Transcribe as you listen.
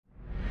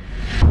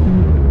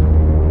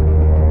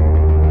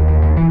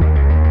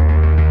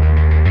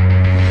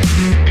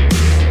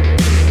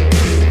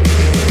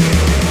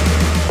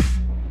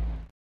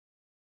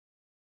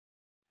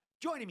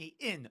me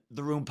in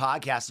the room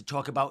podcast to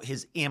talk about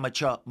his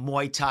amateur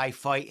Muay Thai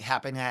fight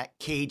happening at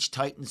Cage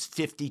Titans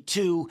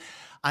 52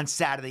 on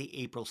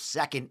Saturday, April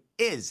 2nd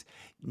is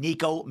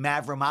Niko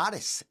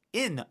Mavrommatis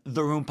in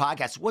the room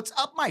podcast. What's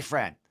up, my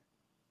friend?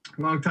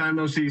 Long time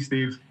no see,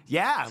 Steve.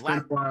 Yeah, It's been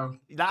a while.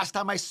 last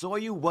time I saw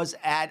you was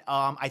at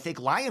I think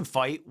Lion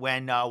Fight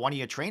when one of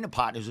your training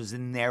partners was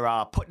in there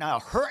putting a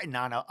hurting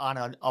on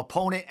an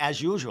opponent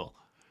as usual.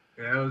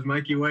 Yeah, it was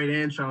Mikey White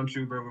and Sean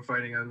Schubert were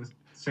fighting on the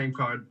same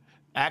card.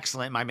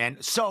 Excellent, my man.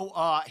 So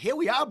here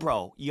we are,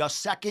 bro. Your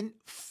second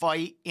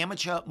fight,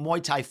 amateur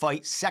Muay Thai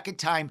fight, second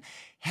time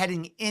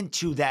heading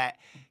into that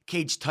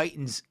Cage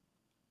Titans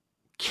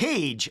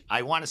cage.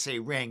 I want to say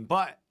ring,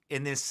 but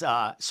in this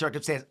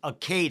circumstance, a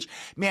cage.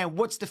 Man,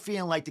 what's the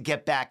feeling like to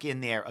get back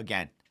in there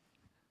again?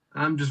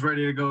 I'm just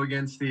ready to go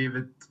again, Steve.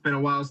 It's been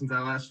a while since I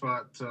last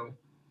fought, so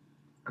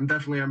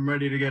I'm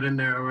ready to get in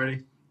there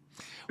already.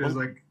 Feels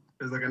like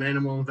an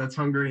animal that's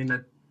hungry and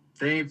that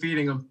they ain't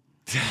feeding them.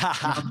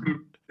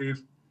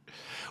 Steve.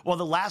 Well,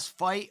 the last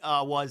fight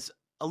was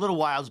a little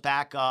whiles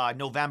back,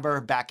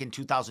 November, back in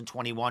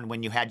 2021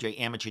 when you had your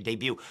amateur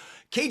debut.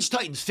 Cage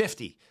Titans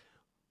 50,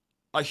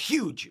 a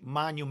huge,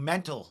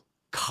 monumental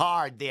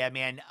card there,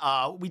 man.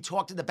 We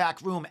talked in the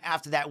back room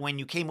after that when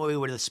you came away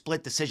with a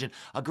split decision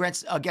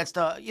against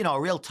a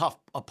real tough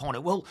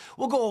opponent. We'll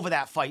go over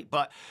that fight,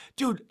 but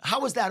dude, how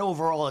was that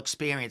overall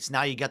experience?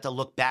 Now you get to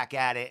look back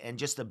at it and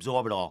just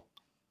absorb it all.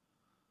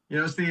 You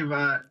know, Steve,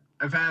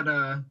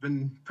 I've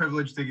been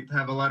privileged to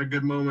have a lot of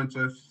good moments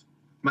with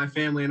my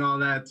family and all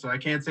that. So I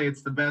can't say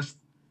it's the best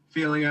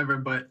feeling ever,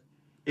 but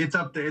it's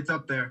up there. It's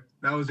up there.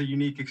 That was a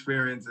unique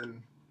experience,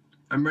 and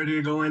I'm ready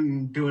to go in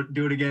and do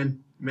it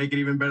again. Make it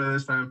even better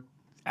this time.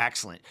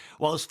 Excellent.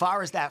 Well, as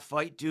far as that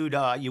fight, dude,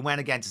 you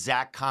went against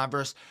Zach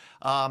Converse.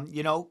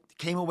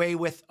 Came away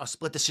with a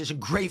split decision.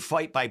 Great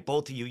fight by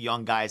both of you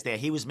young guys there.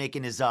 He was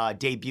making his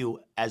debut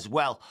as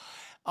well.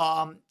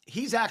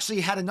 He's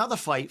actually had another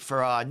fight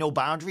for No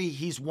Boundary.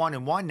 He's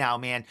 1-1 now,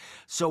 man.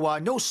 So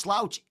no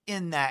slouch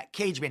in that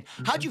cage, man.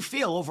 Mm-hmm. How'd you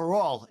feel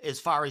overall as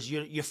far as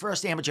your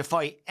first amateur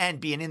fight and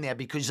being in there?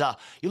 Because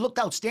you looked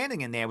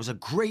outstanding in there. It was a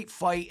great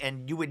fight,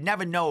 and you would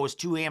never know it was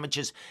two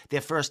amateurs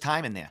their first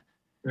time in there.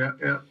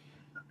 Yeah.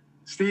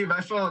 Steve,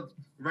 I felt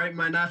right in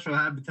my natural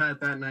habitat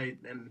that night,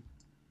 and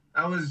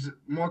I was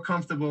more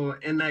comfortable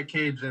in that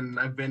cage than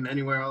I've been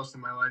anywhere else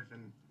in my life.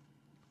 And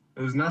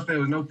it was nothing. It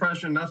was no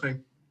pressure,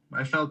 nothing.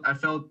 I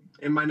felt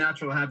in my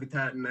natural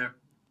habitat in there.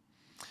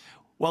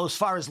 Well, as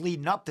far as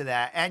leading up to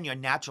that and your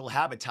natural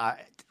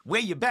habitat,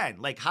 where you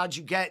been? Like, how'd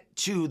you get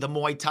to the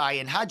Muay Thai,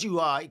 and how'd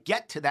you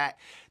get to that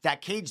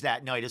cage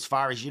that night as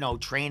far as,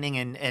 training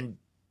and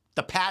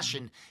the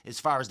passion as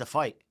far as the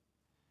fight?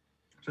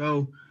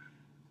 So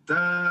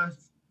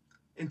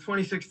in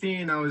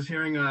 2016, I was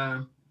hearing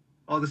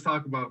all this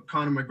talk about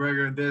Conor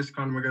McGregor this,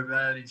 Conor McGregor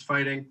that, he's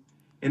fighting.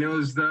 And it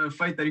was the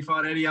fight that he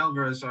fought Eddie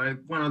Alvarez. So I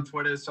went on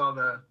Twitter, saw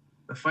the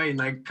fight,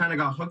 and I kind of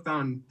got hooked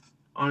on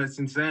it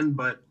since then,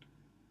 but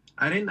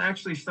I didn't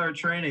actually start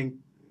training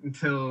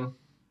until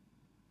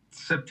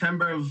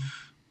September of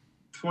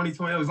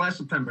 2020. It was last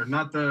September,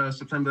 not the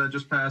September that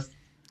just passed.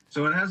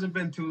 So it hasn't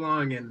been too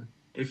long, and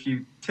if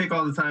you take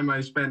all the time I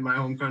spent in my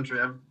home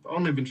country, I've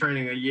only been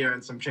training a year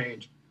and some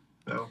change.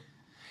 So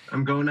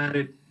I'm going at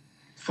it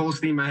full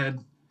steam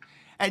ahead.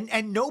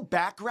 And no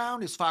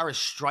background as far as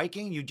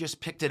striking? You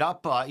just picked it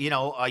up, a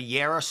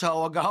year or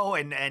so ago,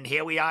 and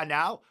here we are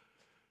now?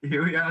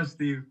 Here we are,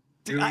 Steve.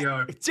 Here we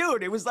are.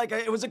 Dude, it was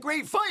a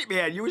great fight,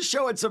 man. You were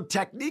showing some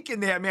technique in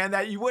there, man,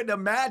 that you wouldn't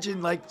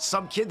imagine, like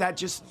some kid that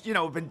just,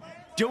 been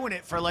doing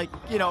it for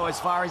as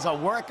far as a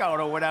workout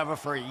or whatever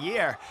for a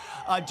year.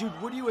 Dude,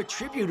 what do you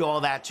attribute all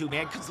that to,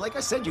 man? Because like I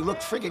said, you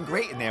looked friggin'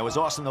 great in there. It was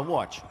awesome to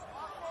watch.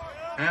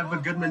 I have a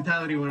good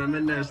mentality when I'm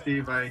in there,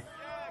 Steve.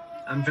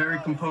 I'm very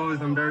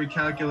composed. I'm very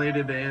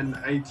calculated, and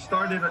I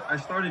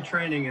started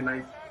training,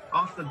 and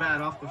off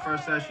the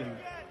first session,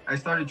 I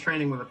started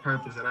training with a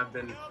purpose, and I've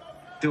been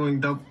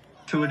doing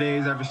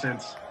 2-a-days ever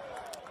since.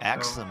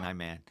 Excellent, my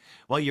man.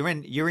 Well, you're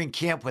in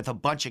camp with a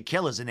bunch of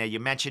killers in there. You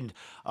mentioned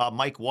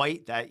Mike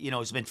White that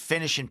has been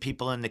finishing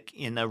people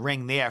in the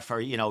ring there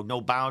for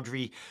No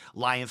Boundary,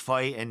 Lion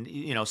Fight,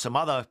 and some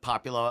other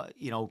popular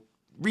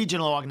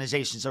regional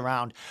organizations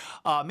around.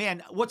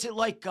 Man, what's it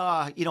like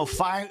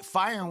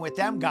firing with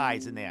them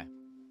guys in there?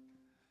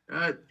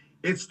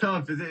 It's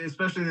tough,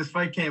 especially this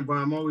fight camp where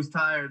I'm always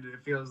tired. It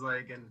feels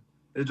like, and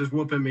they're just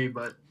whooping me,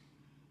 but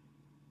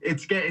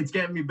it's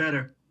getting me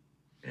better,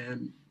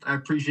 and I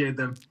appreciate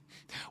them.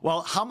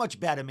 Well, how much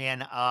better,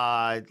 man?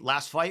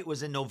 Last fight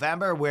was in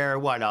November.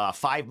 We're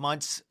 5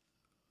 months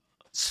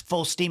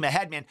full steam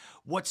ahead, man.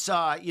 What's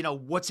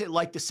it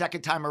like the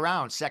second time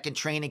around, second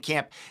training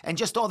camp, and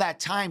just all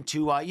that time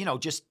to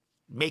just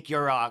make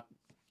your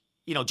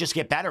just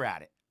get better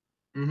at it?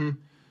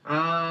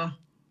 Mm-hmm.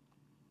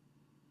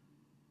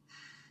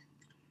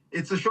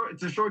 It's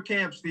a short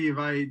camp, Steve.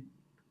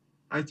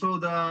 I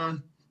told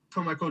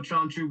my coach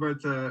Sean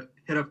Schubert to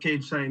hit up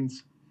Cage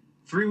Titans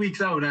 3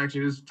 weeks out,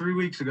 actually. It was 3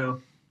 weeks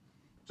ago.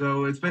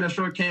 So it's been a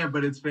short camp,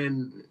 but it's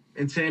been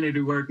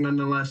insanity work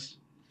nonetheless.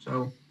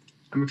 So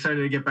I'm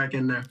excited to get back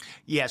in there.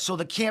 Yeah, so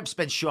the camp's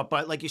been short,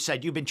 but like you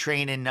said, you've been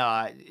training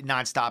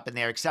nonstop in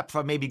there, except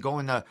for maybe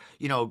going to,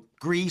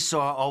 Greece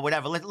or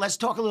whatever. Let's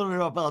talk a little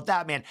bit about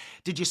that, man.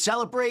 Did you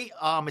celebrate?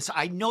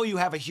 I know you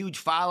have a huge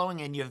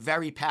following and you're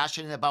very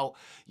passionate about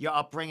your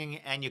upbringing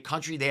and your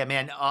country there,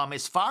 man.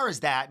 As far as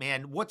that,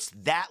 man, what's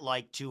that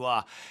like to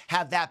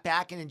have that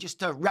back and just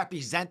to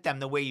represent them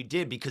the way you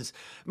did? Because,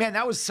 man,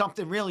 that was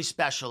something really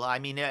special. I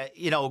mean,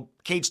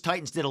 Cage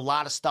Titans did a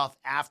lot of stuff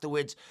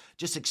afterwards,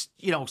 just,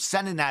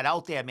 sending that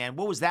out there, man.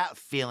 What was that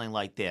feeling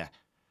like there?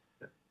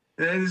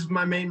 That is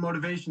my main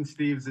motivation,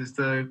 Steve, is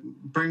to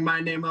bring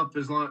my name up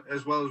as well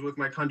as with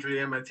my country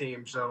and my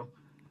team. So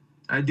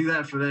I do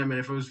that for them. And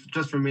if it was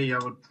just for me, I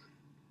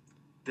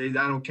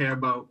don't care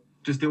about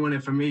just doing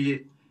it for me.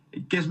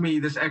 It gives me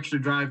this extra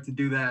drive to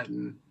do that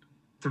and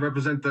to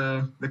represent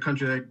the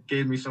country that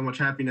gave me so much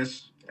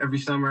happiness every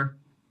summer.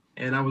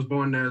 And I was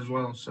born there as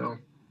well. So.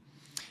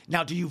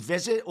 Now, do you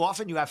visit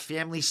often? You have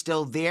family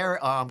still there?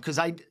 Because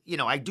I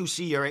do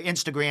see your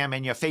Instagram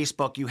and your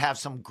Facebook. You have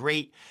some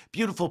great,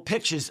 beautiful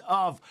pictures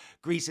of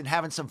Greece and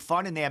having some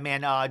fun in there,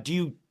 man. Do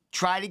you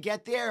try to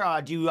get there?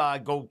 Do you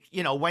go?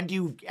 When do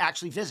you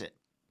actually visit?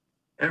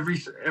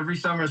 Every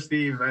summer,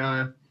 Steve.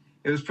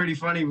 It was pretty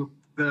funny.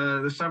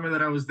 The summer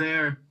that I was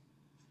there,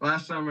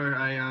 last summer,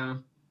 I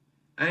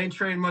didn't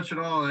train much at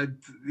all.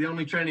 The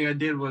only training I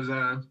did was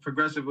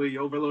progressively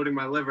overloading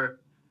my liver.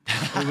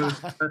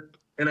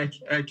 And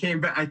I came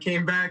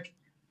back,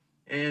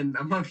 and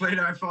a month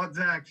later I fought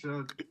Zach.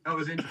 So that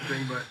was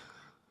interesting. But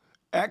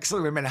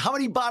excellent, man. How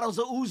many bottles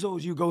of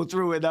Uzos you go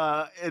through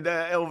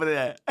over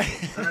there?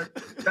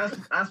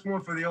 That's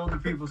more for the older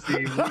people,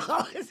 Steve.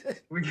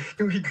 We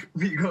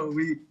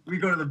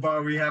go to the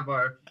bar. We have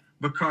our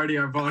Bacardi,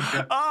 our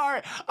vodka. All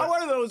right, I'm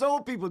one of those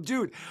old people,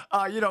 dude.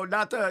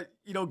 Not to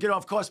get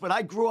off course, but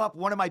I grew up.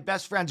 One of my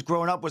best friends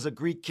growing up was a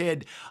Greek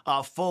kid,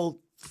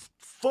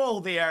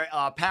 full their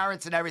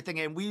parents and everything,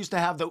 and we used to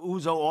have the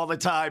Uzo all the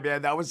time,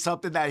 man. That was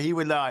something that he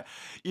would,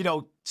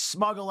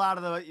 smuggle out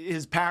of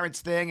his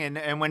parents' thing,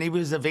 and when he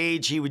was of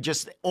age, he would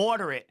just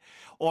order it,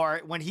 or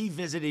when he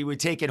visited, he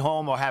would take it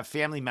home or have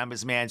family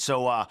members, man.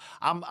 So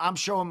I'm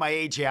showing my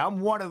age here.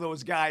 I'm one of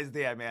those guys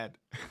there, man.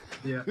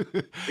 Yeah,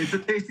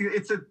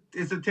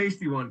 it's a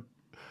tasty one,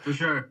 for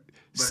sure,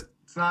 but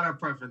it's not our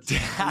preference.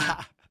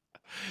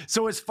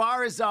 So as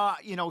far as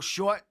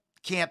short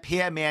camp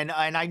here, man,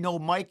 and I know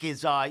Mike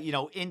is,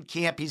 in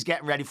camp. He's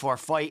getting ready for a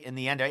fight in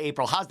the end of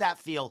April. How's that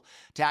feel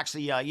to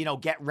actually,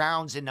 get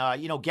rounds and,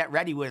 get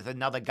ready with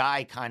another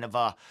guy kind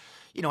of,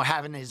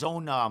 having his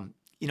own,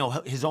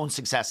 his own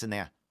success in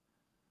there?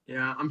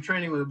 Yeah, I'm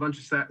training with a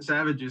bunch of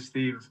savages,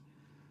 Steve.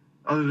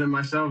 Other than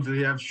myself,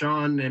 we have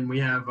Sean and we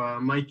have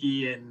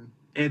Mikey and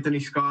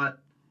Anthony Scott,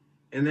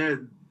 and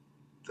they're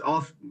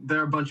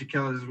a bunch of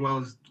killers as well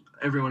as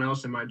everyone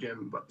else in my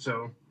gym.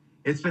 So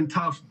it's been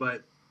tough,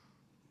 but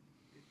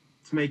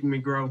it's making me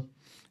grow.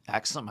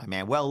 Excellent, my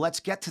man. Well, let's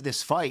get to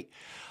this fight.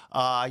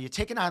 You're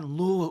taking on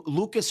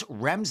Lucas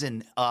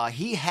Remsen.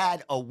 He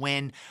had a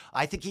win.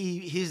 I think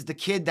he's the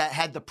kid that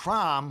had the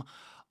prom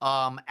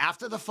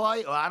after the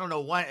fight. Or I don't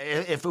know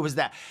if it was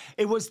that.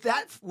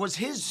 Was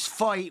his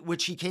fight,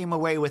 which he came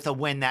away with a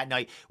win that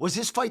night. Was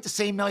his fight the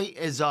same night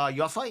as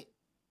your fight?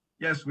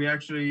 Yes, we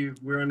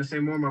were in the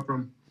same warm-up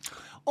room.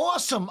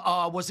 Awesome.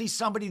 Was he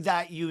somebody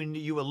that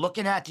you were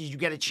looking at? Did you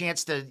get a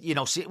chance to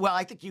see? Well,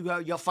 I think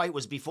your fight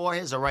was before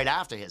his or right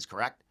after his,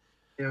 correct?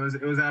 Yeah,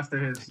 it was after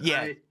his.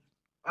 Yeah.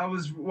 I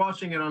was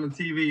watching it on the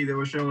TV. They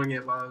were showing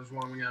it while I was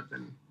warming up,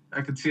 and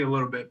I could see a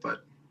little bit.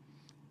 But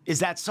is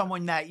that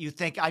someone that you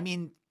think? I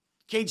mean,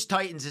 Cage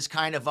Titans is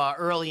kind of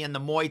early in the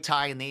Muay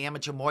Thai and the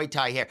amateur Muay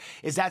Thai here.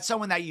 Is that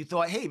someone that you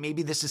thought, hey,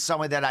 maybe this is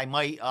someone that I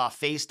might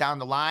face down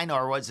the line,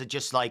 or was it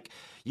just like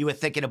you were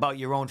thinking about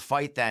your own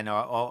fight then,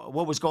 or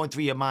what was going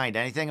through your mind?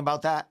 Anything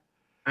about that?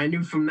 I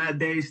knew from that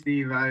day,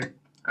 Steve.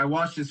 I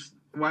watched this.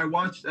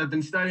 I've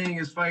been studying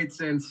his fight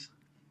since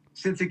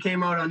it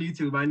came out on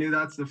YouTube. I knew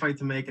that's the fight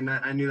to make, and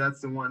I knew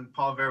that's the one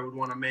Paul Vera would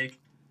want to make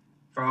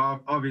for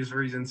obvious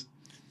reasons.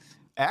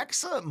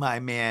 Excellent, my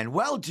man.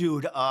 Well,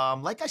 dude,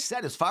 like I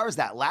said, as far as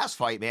that last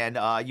fight,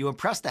 man, you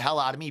impressed the hell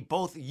out of me,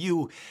 both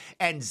you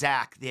and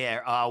Zach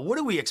there. What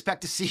do we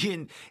expect to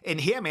see in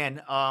here,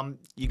 man?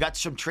 You got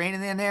some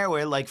training in there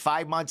where like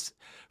 5 months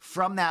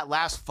from that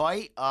last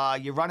fight,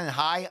 you're running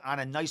high on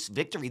a nice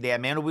victory there,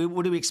 man.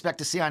 What do we expect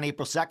to see on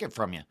April 2nd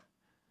from you?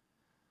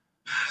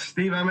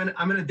 Steve, I'm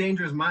in a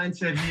dangerous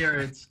mindset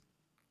here.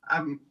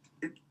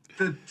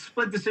 The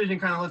split decision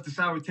kind of left a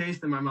sour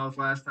taste in my mouth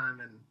last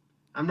time, and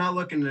I'm not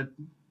looking to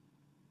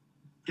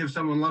give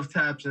someone love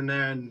taps in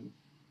there and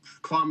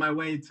claw my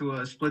way to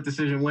a split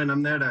decision win.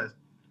 I'm there to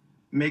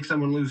make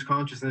someone lose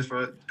consciousness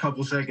for a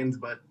couple seconds.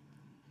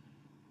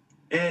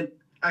 And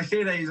I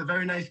say that he's a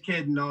very nice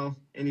kid and all,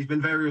 and he's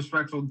been very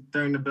respectful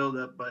during the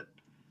build-up, but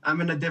I'm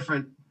in a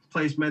different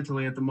place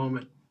mentally at the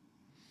moment.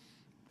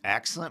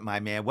 Excellent, my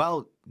man.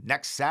 Well,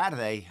 next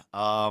Saturday,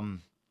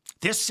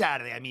 This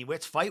Saturday, I mean,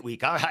 it's fight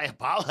week. I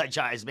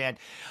apologize, man.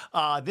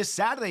 This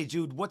Saturday,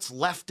 dude, what's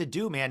left to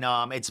do, man?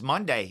 It's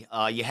Monday.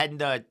 You heading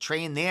to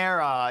train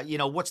there?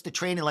 What's the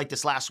training like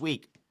this last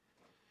week?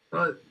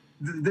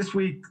 This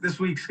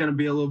week's gonna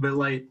be a little bit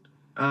light.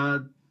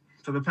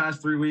 For the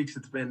past 3 weeks,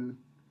 it's been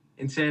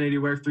insanity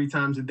work 3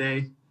 times a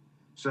day.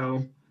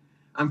 So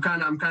I'm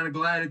kind of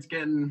glad it's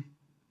getting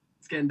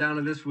down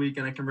to this week,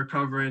 and I can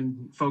recover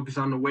and focus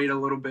on the weight a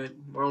little bit.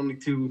 We're only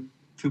two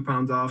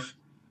pounds off,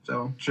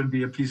 so should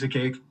be a piece of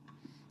cake.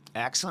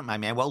 Excellent, my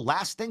man. Well,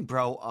 last thing,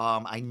 bro.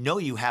 I know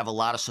you have a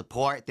lot of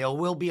support. There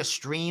will be a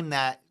stream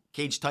that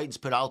Cage Titans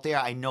put out there.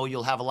 I know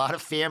you'll have a lot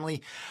of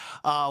family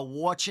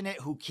watching it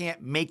who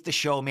can't make the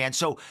show, man.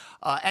 So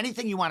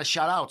anything you want to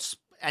shout out,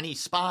 any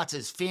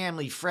sponsors,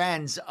 family,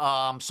 friends,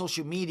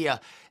 social media,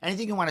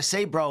 anything you want to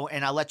say, bro,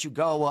 and I'll let you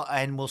go,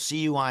 and we'll see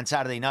you on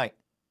Saturday night.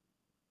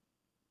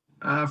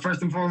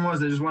 First and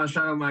foremost, I just want to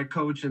shout out my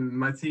coach and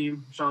my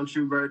team, Sean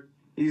Schubert.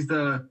 He's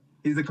the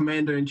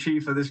commander in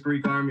chief of this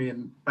Greek army,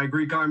 and by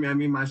Greek army I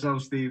mean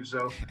myself, Steve.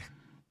 So,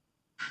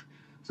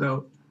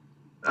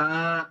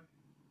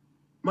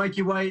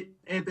 Mikey White,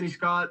 Anthony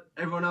Scott,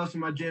 everyone else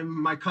in my gym,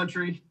 my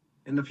country,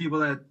 and the people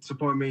that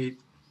support me.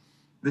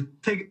 The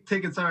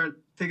tickets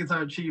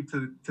aren't cheap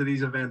to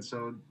these events,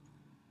 so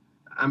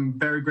I'm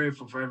very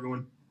grateful for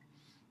everyone.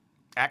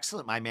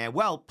 Excellent, my man.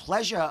 Well,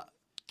 pleasure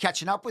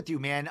catching up with you,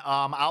 man.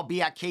 I'll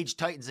be at Cage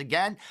Titans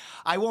again.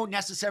 I won't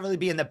necessarily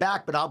be in the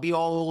back, but I'll be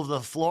all over the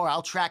floor.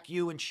 I'll track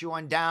you and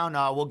Sean down.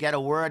 We'll get a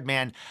word,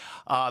 man.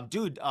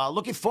 Dude,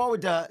 looking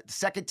forward to the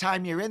second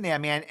time you're in there,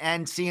 man,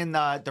 and seeing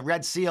the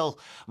Red Seal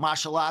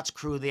martial arts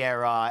crew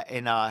there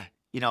in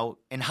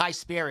high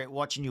spirit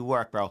watching you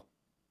work, bro.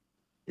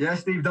 Yeah,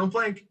 Steve, don't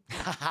blink.